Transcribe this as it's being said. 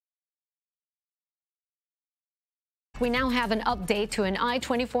We now have an update to an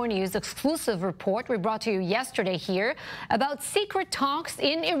i24 News exclusive report we brought to you yesterday here about secret talks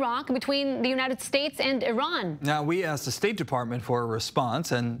in Iraq between the United States and Iran. Now, we asked the State Department for a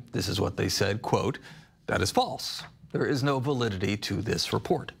response, and this is what they said, quote, "That is false. There is no validity to this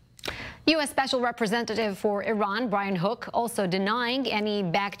report." U.S. Special Representative for Iran, Brian Hook, also denying any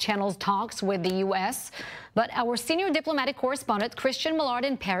back-channel talks with the U.S. But our senior diplomatic correspondent, Christian Malard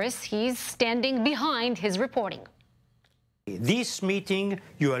in Paris, he's standing behind his reporting. This meeting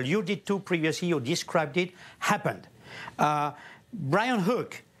you alluded to previously, you described it, happened. Brian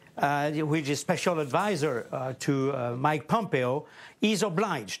Hook, who is special advisor to Mike Pompeo, is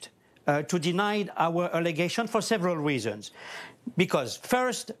obliged to deny our allegation for several reasons. Because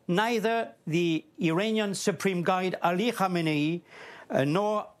first, neither the Iranian Supreme Guide Ali Khamenei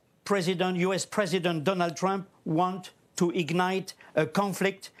nor US President Donald Trump want to ignite a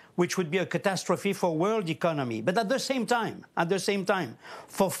conflict which would be a catastrophe for world economy. But at the same time,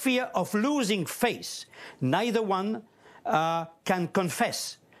 for fear of losing face, neither one can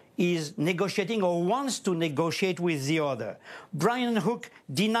confess is negotiating or wants to negotiate with the other. Brian Hook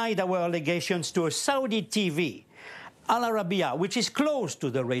denied our allegations to a Saudi TV, Al Arabiya, which is close to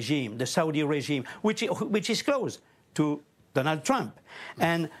the regime, the Saudi regime, which is close to Donald Trump.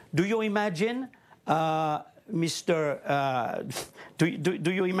 And do you imagine, do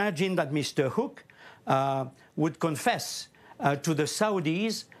you imagine that Mr. Hook would confess to the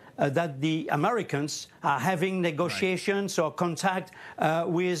Saudis that the Americans are having negotiations or contact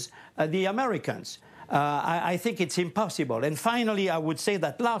with the Americans? I think it's impossible. And finally, I would say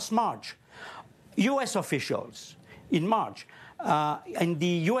that last March, U.S. officials in March in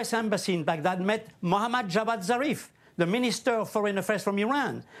the U.S. Embassy in Baghdad met Mohammad Javad Zarif, the Minister of Foreign Affairs from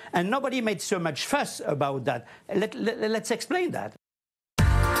Iran. And nobody made so much fuss about that. Let's explain that.